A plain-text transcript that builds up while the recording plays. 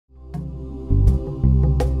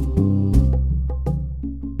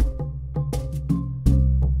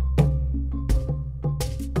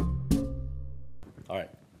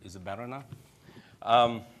better now?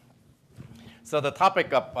 So the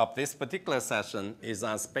topic of this particular session is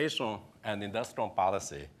on spatial and industrial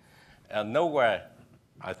policy. And nowhere,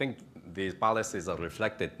 I think these policies are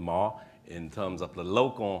reflected more in terms of the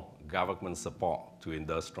local government support to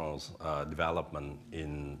industrial development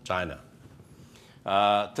in China.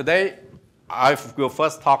 Today, I will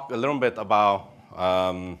first talk a little bit about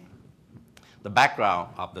the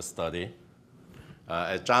background of the study.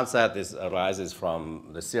 As John said, this arises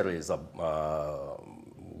from the series of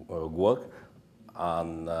work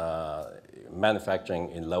on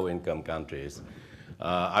manufacturing in low-income countries.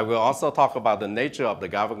 I will also talk about the nature of the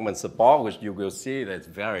government support, which you will see that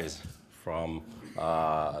varies from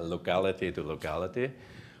locality to locality.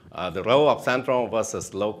 The role of central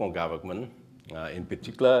versus local government, in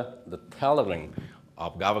particular, the tailoring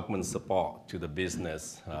of government support to the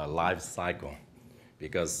business life cycle,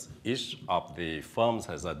 because each of the firms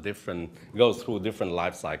has goes through different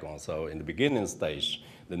life cycles. So in the beginning stage,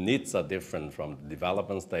 the needs are different from the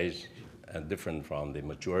development stage and different from the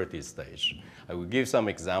maturity stage. I will give some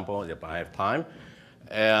examples if I have time.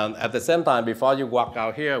 And at the same time, before you walk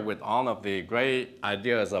out here with all of the great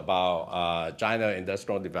ideas about China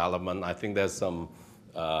industrial development, I think there's some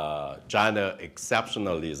China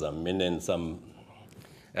exceptionalism, meaning some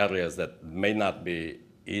areas that may not be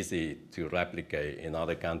easy to replicate in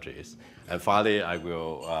other countries. And finally, I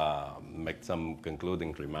will make some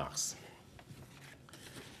concluding remarks.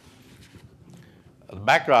 The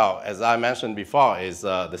background, as I mentioned before, is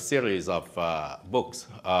the series of books.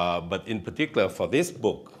 But in particular, for this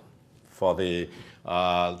book, for the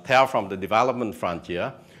Tale from the Development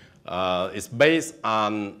Frontier, it's based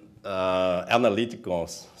on analytical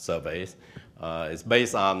surveys. It's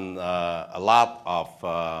based on a lot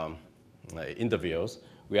of interviews.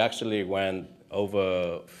 We actually went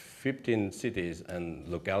over 15 cities and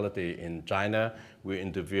localities in China. We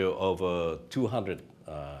interviewed over 200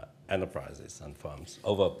 enterprises and firms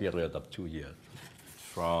over a period of 2 years,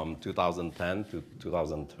 from 2010 to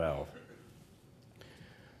 2012.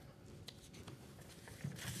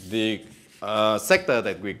 The sector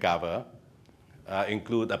that we cover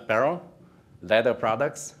include apparel, leather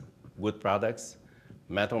products, wood products,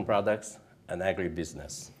 metal products, and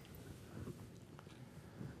agribusiness.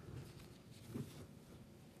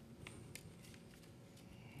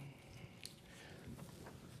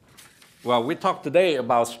 Well, we talked today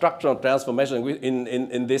about structural transformation.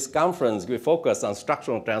 In this conference, we focus on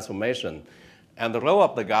structural transformation. And the role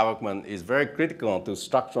of the government is very critical to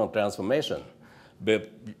structural transformation.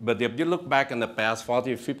 But if you look back in the past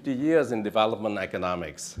 40, 50 years in development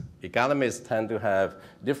economics, economists tend to have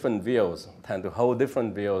different views, tend to hold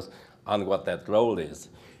different views on what that role is.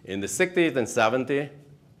 In the 60s and 70s,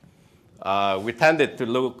 we tended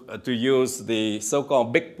to use the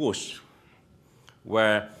so-called big push,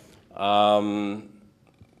 where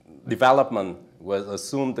development was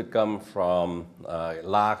assumed to come from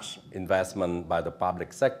large investment by the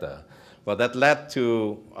public sector. But that led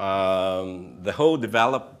to the whole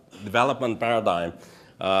development paradigm,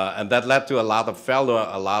 and that led to a lot of failure,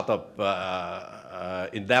 a lot of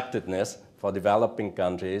indebtedness for developing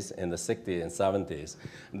countries in the 60s and 70s.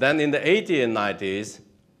 Then in the 80s and 90s,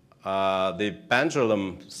 the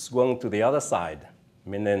pendulum swung to the other side,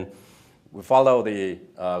 meaning we follow the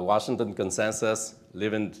Washington consensus,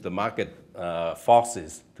 leaving to the market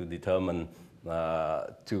forces to determine,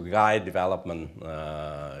 to guide development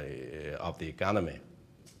of the economy.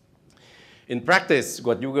 In practice,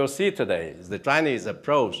 what you will see today is the Chinese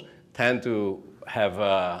approach tend to have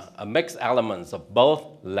a mixed elements of both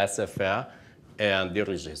laissez-faire and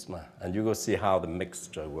dirigisme. And you will see how the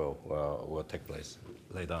mixture will take place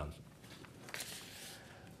later on.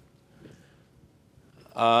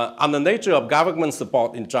 On the nature of government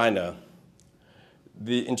support in China,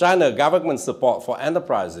 in China, government support for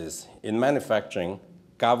enterprises in manufacturing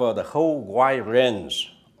cover the whole wide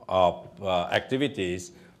range of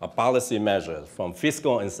activities or policy measures, from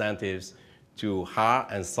fiscal incentives to hard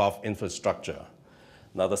and soft infrastructure.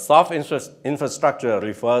 Now, the soft infrastructure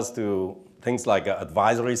refers to things like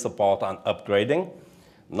advisory support on upgrading,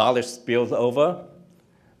 knowledge spillover,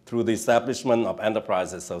 through the establishment of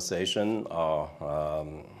enterprise association or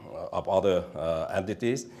of other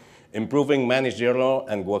entities, improving managerial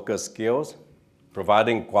and worker skills,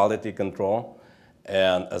 providing quality control,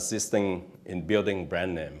 and assisting in building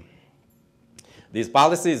brand name. These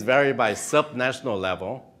policies vary by subnational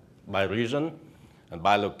level, by region, and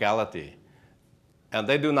by locality, and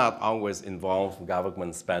they do not always involve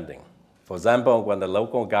government spending. For example, when the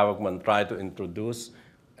local government tried to introduce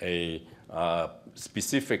a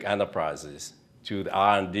specific enterprises to the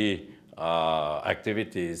R&D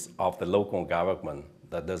activities of the local government,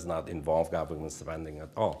 that does not involve government spending at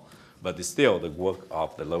all, but it's still the work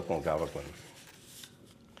of the local government.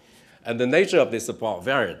 And the nature of this support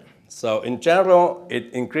varied. So in general,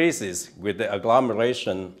 it increases with the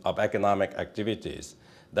agglomeration of economic activities.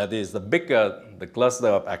 That is, the bigger the cluster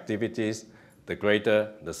of activities, the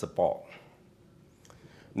greater the support.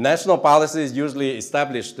 National policies usually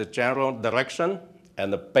establish the general direction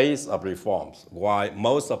and the pace of reforms, while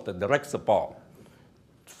most of the direct support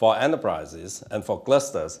for enterprises and for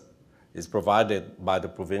clusters is provided by the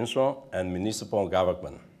provincial and municipal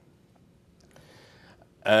government.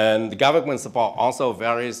 And the government support also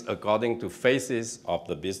varies according to phases of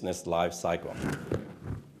the business life cycle.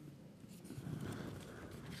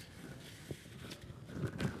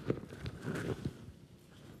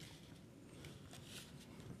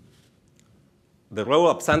 The role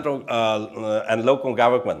of central and local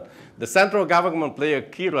government. The central government play a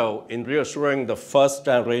key role in reassuring the first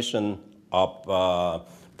generation of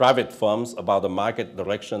private firms about the market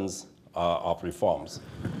directions of reforms.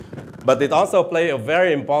 But it also played a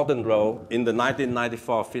very important role in the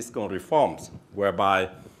 1994 fiscal reforms, whereby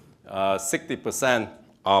 60%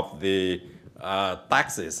 of the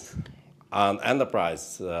taxes on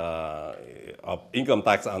enterprise, of income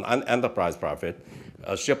tax on enterprise profit,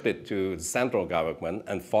 shifted to the central government,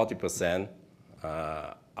 and 40%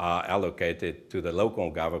 are allocated to the local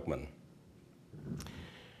government.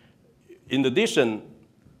 In addition,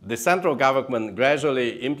 the central government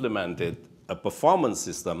gradually implemented a performance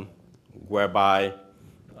system whereby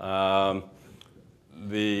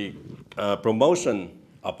the promotion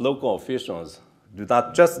of local officials do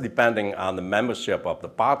not just depending on the membership of the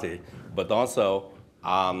party, but also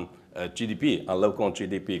on GDP, on local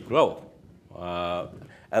GDP growth.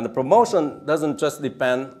 And the promotion doesn't just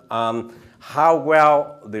depend on how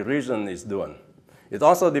well the region is doing. It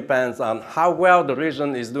also depends on how well the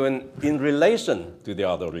region is doing in relation to the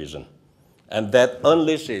other region. And that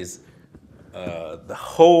unleashes the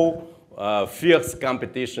whole fierce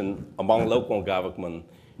competition among local government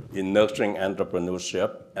in nurturing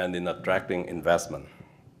entrepreneurship and in attracting investment.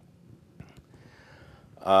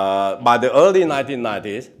 By the early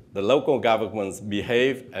 1990s, the local governments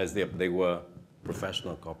behaved as if they were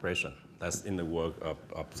professional corporation. That's in the work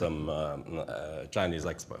of some Chinese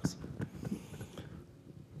experts.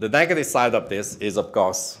 The negative side of this is, of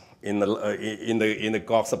course, in the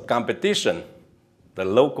course of competition, the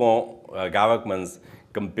local governments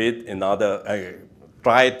compete in order,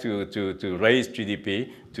 try to raise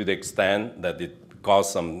GDP to the extent that it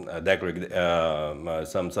cause some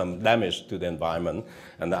damage to the environment,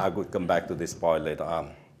 and I will come back to this point later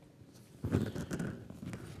on.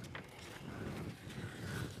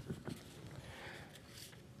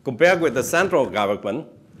 Compared with the central government,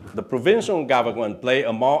 the provincial government play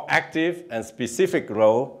a more active and specific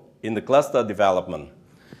role in the cluster development.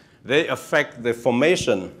 They affect the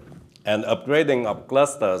formation and upgrading of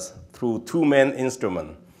clusters through two main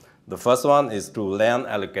instruments. The first one is through land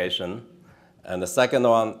allocation, and the second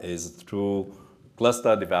one is through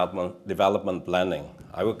cluster development planning.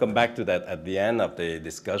 I will come back to that at the end of the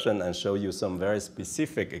discussion and show you some very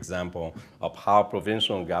specific example of how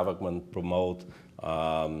provincial government promote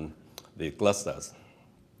the clusters.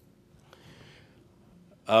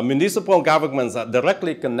 Municipal governments are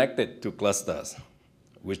directly connected to clusters,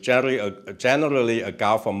 which generally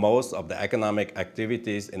account for most of the economic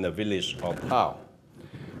activities in a village or town.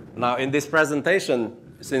 Now, in this presentation,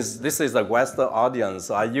 since this is a Western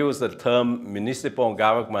audience, I use the term municipal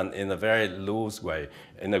government in a very loose way,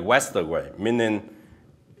 in a Western way, meaning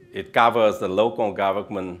it covers the local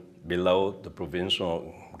government below the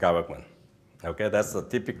provincial government. Okay, that's the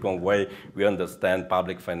typical way we understand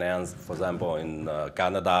public finance, for example, in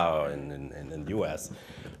Canada or in the US.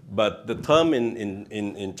 But the term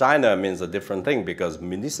in China means a different thing, because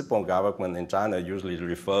municipal government in China usually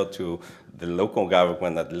refer to the local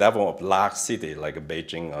government at the level of large city like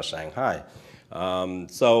Beijing or Shanghai.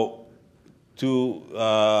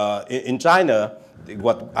 In China,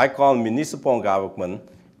 what I call municipal government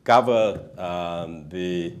cover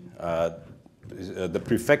the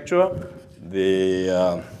prefecture,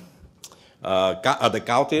 the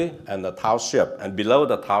county, and the township. And below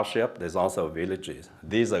the township, there's also villages.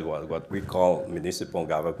 These are what we call municipal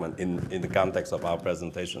government in the context of our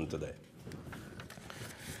presentation today.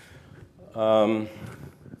 What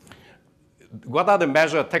are the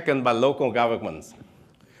measures taken by local governments?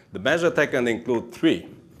 The measures taken include three.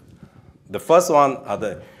 The first one are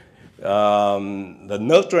the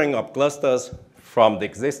nurturing of clusters from the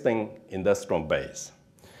existing industrial base.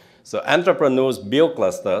 So entrepreneurs build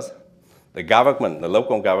clusters. The government, the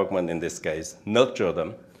local government in this case, nurture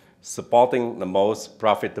them, supporting the most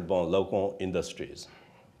profitable local industries.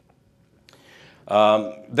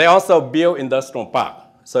 They also build industrial park.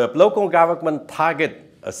 So if local government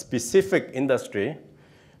target a specific industry,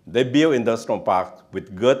 they build industrial parks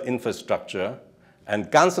with good infrastructure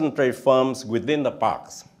and concentrate firms within the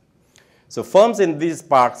parks. So firms in these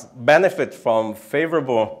parks benefit from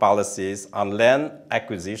favorable policies on land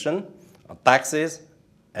acquisition, taxes,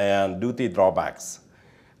 and duty drawbacks.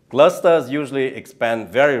 Clusters usually expand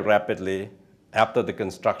very rapidly after the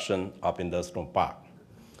construction of industrial park.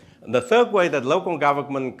 And the third way that local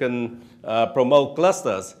government can promote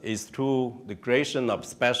clusters is through the creation of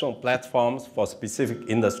special platforms for specific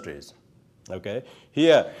industries. Okay?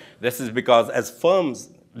 Here, this is because as firms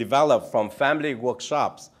develop from family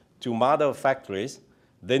workshops to model factories,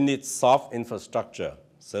 they need soft infrastructure,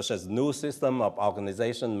 such as new system of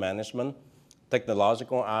organization management,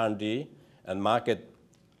 technological R&D, and market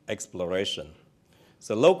exploration.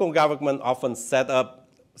 So local government often set up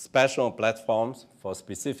special platforms for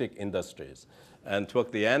specific industries. And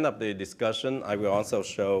toward the end of the discussion, I will also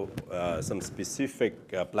show some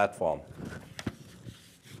specific platform.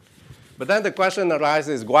 But then the question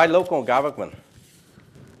arises, why local government?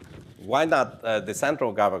 Why not the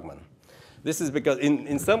central government? This is because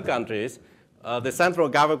in some countries, the central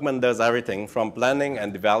government does everything from planning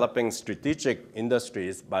and developing strategic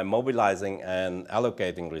industries by mobilizing and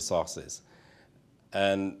allocating resources.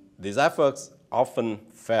 And these efforts often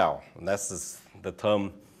fail. And that's the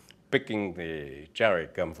term picking the cherry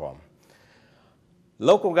come from.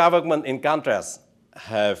 Local government, in contrast,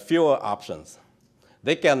 have fewer options.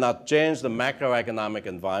 They cannot change the macroeconomic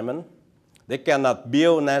environment. They cannot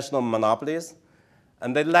build national monopolies.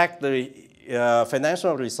 And they lack the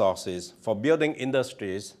financial resources for building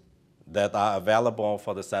industries that are available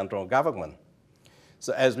for the central government.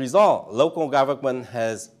 So as a result, local government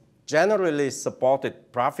has generally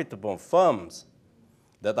supported profitable firms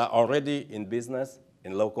that are already in business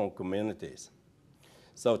in local communities.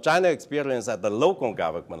 So China experience at the local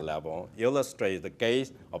government level illustrates the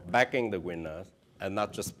case of backing the winners and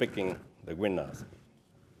not just picking the winners.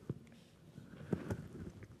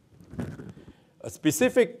 A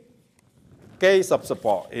specific case of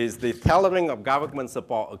support is the tailoring of government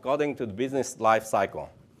support according to the business life cycle.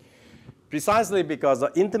 Precisely because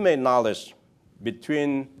of intimate knowledge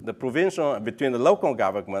between the local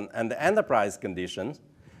government and the enterprise conditions,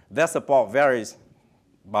 their support varies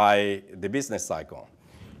by the business cycle.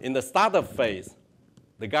 In the startup phase,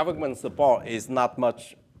 the government support is not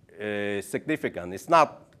much significant. It's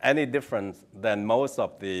not any different than most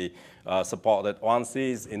of the support that one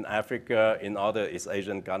sees in Africa, in other East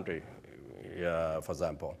Asian countries, for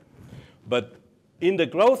example. But in the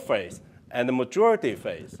growth phase and the maturity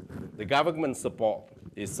phase, the government support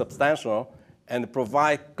is substantial and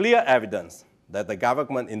provide clear evidence that the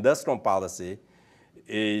government industrial policy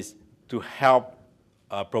is to help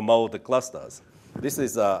promote the clusters. This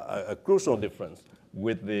is a crucial difference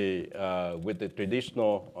with the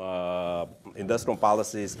traditional industrial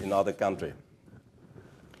policies in other countries.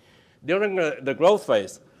 During the growth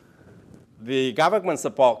phase, the government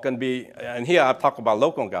support can be, and here I talk about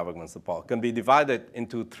local government support, can be divided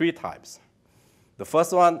into three types. The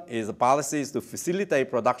first one is the policies to facilitate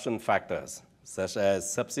production factors, such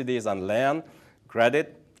as subsidies on land,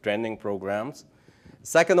 credit, training programs.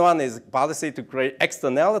 Second one is policy to create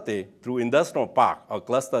externality through industrial park or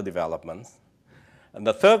cluster developments. And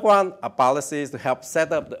the third one are policies to help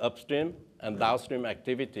set up the upstream and downstream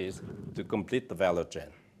activities to complete the value chain.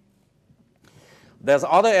 There's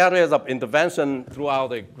other areas of intervention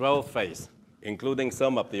throughout the growth phase, including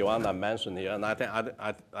some of the ones I mentioned here. And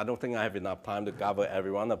I don't think I have enough time to cover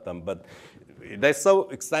every one of them, but they're so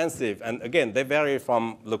extensive. And again, they vary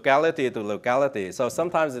from locality to locality. So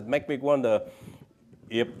sometimes it makes me wonder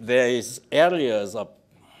if there is areas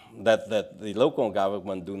that the local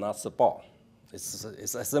government do not support.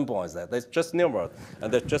 It's as simple as that. There's just numerous.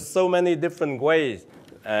 And there's just so many different ways.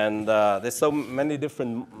 And there's so many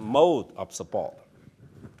different modes of support.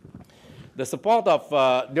 The support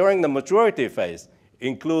of during the maturity phase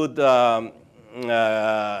include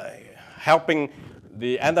helping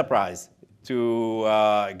the enterprise to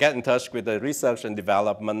get in touch with the research and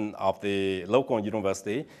development of the local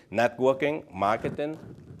university, networking, marketing,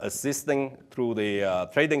 assisting through the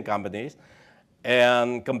trading companies,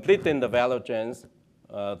 and completing the value chains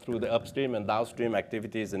through the upstream and downstream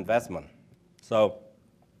activities investment. So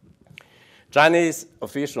Chinese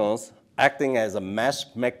officials acting as a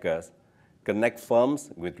matchmakers connect firms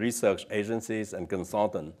with research agencies and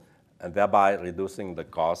consultants, and thereby reducing the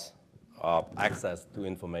cost of access to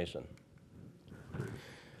information.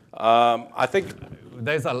 I think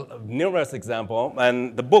there's numerous examples,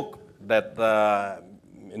 and the book that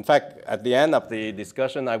in fact, at the end of the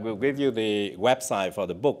discussion, I will give you the website for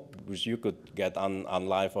the book, which you could get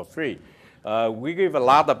online for free. We give a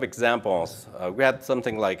lot of examples. We had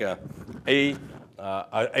something like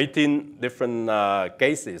 18 different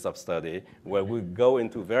cases of study where we go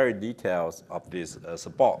into very details of this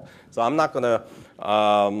support. So I'm not going to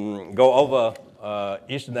go over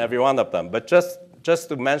each and every one of them, but just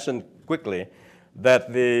to mention quickly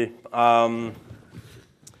that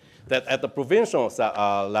that at the provincial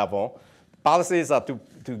level, policies are to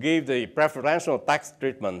give the preferential tax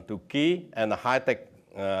treatment to key and high-tech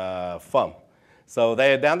firms. So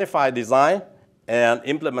they identify design and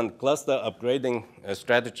implement cluster upgrading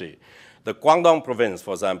strategy. The Guangdong province,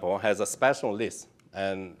 for example, has a special list,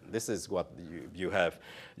 and this is what you have.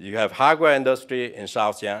 You have hardware industry in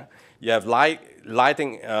Shaoxiang, you have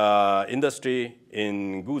lighting industry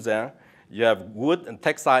in Guzheng, you have wood and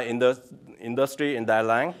textile industry in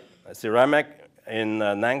Dalian, ceramic in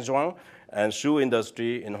Nangzhuang, and shoe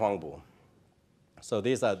industry in Huangbu. So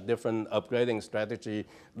these are different upgrading strategies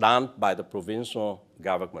done by the provincial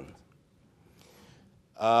government.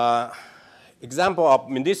 Example of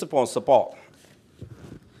municipal support.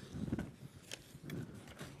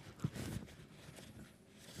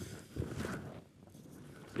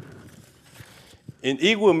 In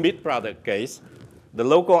Yiwu meat product case, the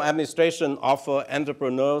local administration offer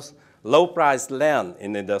entrepreneurs low-priced land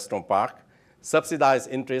in the industrial park, subsidized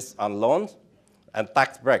interest on loans, and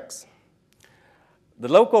tax breaks. The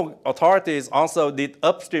local authorities also did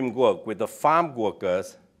upstream work with the farm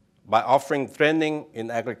workers by offering training in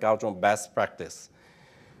agricultural best practice.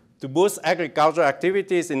 To boost agricultural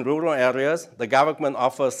activities in rural areas, the government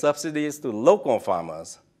offers subsidies to local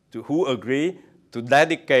farmers who agree to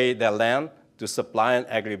dedicate their land to supply an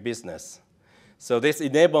agribusiness. So this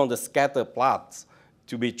enables the scattered plots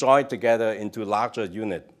to be joined together into larger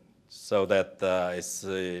units so that it's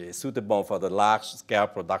suitable for the large-scale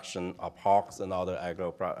production of hogs and other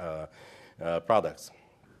agro products.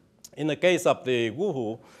 In the case of the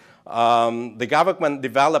Wuhu, the government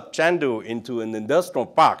developed Chengdu into an industrial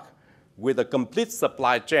park with a complete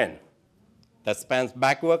supply chain that spans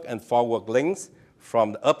backward and forward links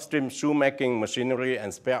from the upstream shoemaking machinery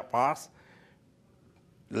and spare parts,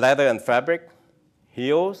 leather and fabric,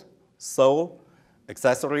 heels, sole,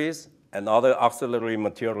 accessories, and other auxiliary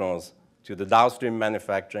materials to the downstream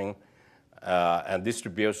manufacturing and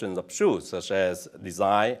distribution of shoes, such as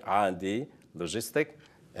design, R&D, logistics,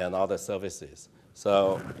 and other services.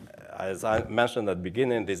 So as I mentioned at the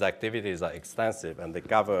beginning, these activities are extensive, and they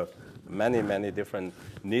cover many, many different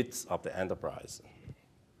needs of the enterprise.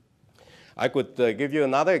 I could give you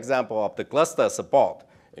another example of the cluster support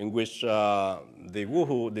in which the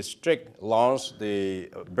Wuhu district launched the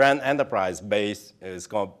brand enterprise base, it's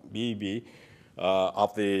called BEB,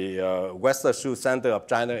 of the Western Shoe Center of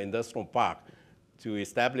China Industrial Park to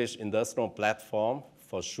establish industrial platform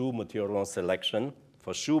for shoe material selection,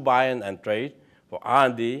 for shoe buying and trade, for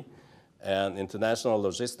R&D, and international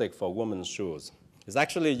logistics for women's shoes. It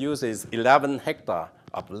actually uses 11 hectares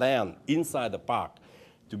of land inside the park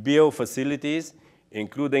to build facilities,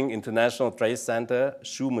 including International Trade Center,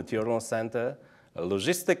 Shoe Material Center, a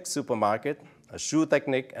logistics supermarket, a shoe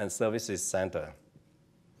technique and services center.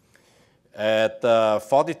 At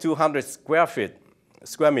 4,200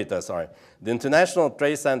 square meters, the International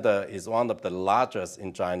Trade Center is one of the largest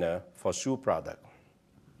in China for shoe products.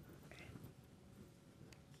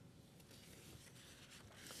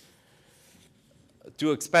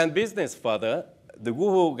 To expand business further, the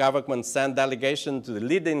Wuhu government sent delegation to the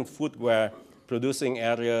leading footwear producing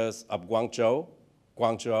areas of Guangzhou,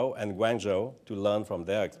 and Guangzhou to learn from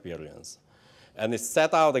their experience. And it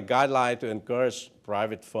set out a guideline to encourage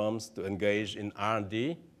private firms to engage in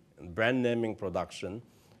R&D, brand naming production,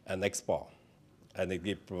 and export. And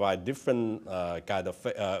it provides different kind of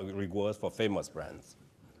rewards for famous brands.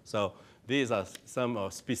 So these are some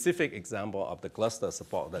specific examples of the cluster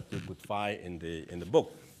support that you could find in the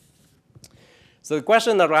book. So the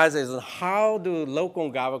question arises, how do local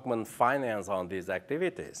government finance on these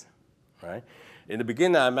activities, right? In the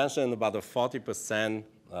beginning, I mentioned about the 40%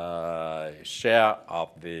 share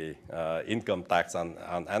of the income tax on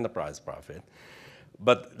enterprise profit.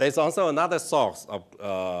 But there's also another source of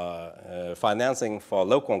financing for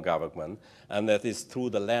local government, and that is through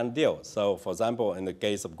the land deal. So for example, in the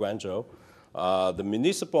case of Guangzhou, the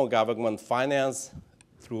municipal government finance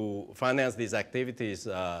these activities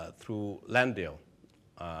through land deal.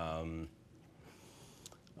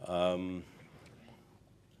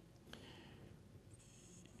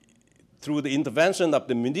 Through the intervention of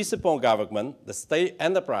the municipal government, the state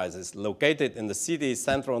enterprises located in the city's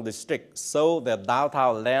central district sold their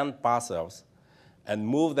downtown land parcels and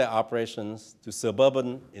move their operations to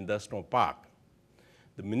suburban industrial park.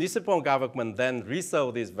 The municipal government then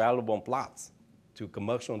resold these valuable plots to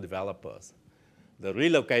commercial developers. The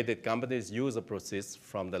relocated companies use the proceeds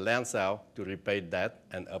from the land sale to repay debt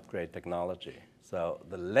and upgrade technology. So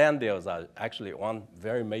the land deals are actually one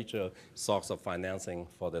very major source of financing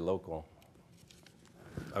for the local.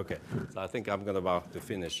 Okay, so I think I'm about to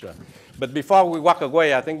finish. But before we walk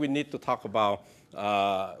away, I think we need to talk about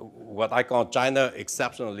what I call China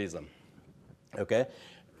exceptionalism. Okay,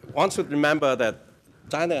 one should remember that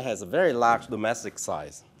China has a very large domestic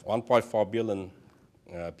size, 1.4 billion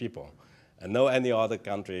people, and no any other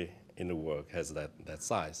country in the world has that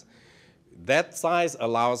size. That size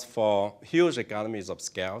allows for huge economies of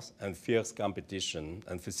scale and fierce competition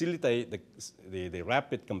and facilitate the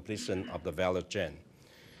rapid completion of the value chain.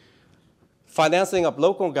 Financing of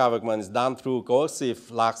local government is done through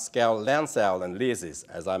coercive large-scale land sale and leases,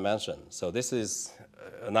 as I mentioned. So this is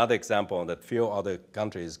another example that few other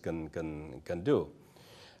countries can do.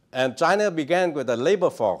 And China began with a labor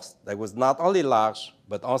force that was not only large,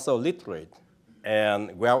 but also literate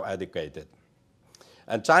and well-educated.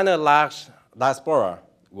 And China's large diaspora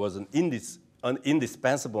was an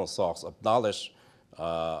indispensable source of knowledge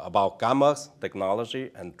about commerce,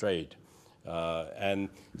 technology, and trade. And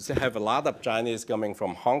you have a lot of Chinese coming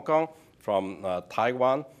from Hong Kong, from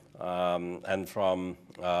Taiwan, and from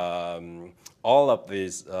all of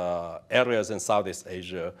these areas in Southeast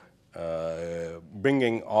Asia,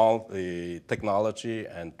 bringing all the technology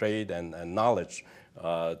and trade and knowledge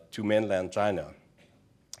to mainland China.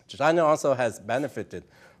 China also has benefited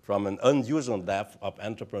from an unusual depth of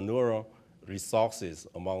entrepreneurial resources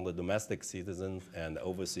among the domestic citizens and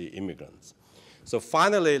overseas immigrants. So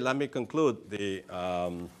finally, let me conclude the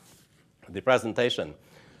presentation.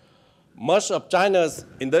 Much of China's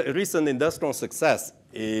recent industrial success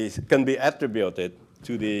can be attributed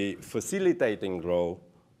to the facilitating role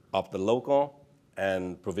of the local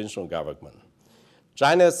and provincial government.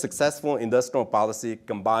 China's successful industrial policy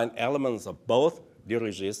combined elements of both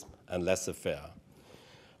dirigisme and laissez-faire.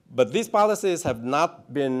 But these policies have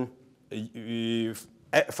not been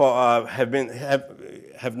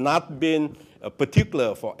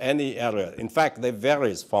particular for any area. In fact, they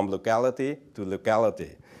vary from locality to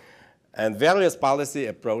locality. And various policy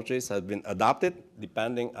approaches have been adopted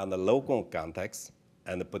depending on the local context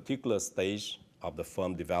and the particular stage of the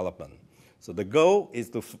firm development. So the goal is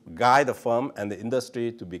to guide the firm and the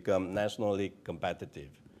industry to become nationally competitive.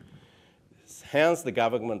 Hence, the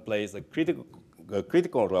government plays a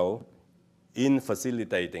critical role in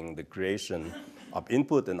facilitating the creation of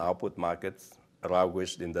input and output markets around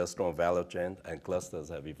which the industrial value chain and clusters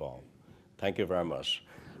have evolved. Thank you very much.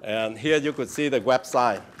 And here you could see the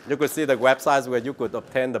website. You could see the websites where you could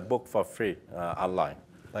obtain the book for free online.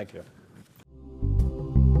 Thank you.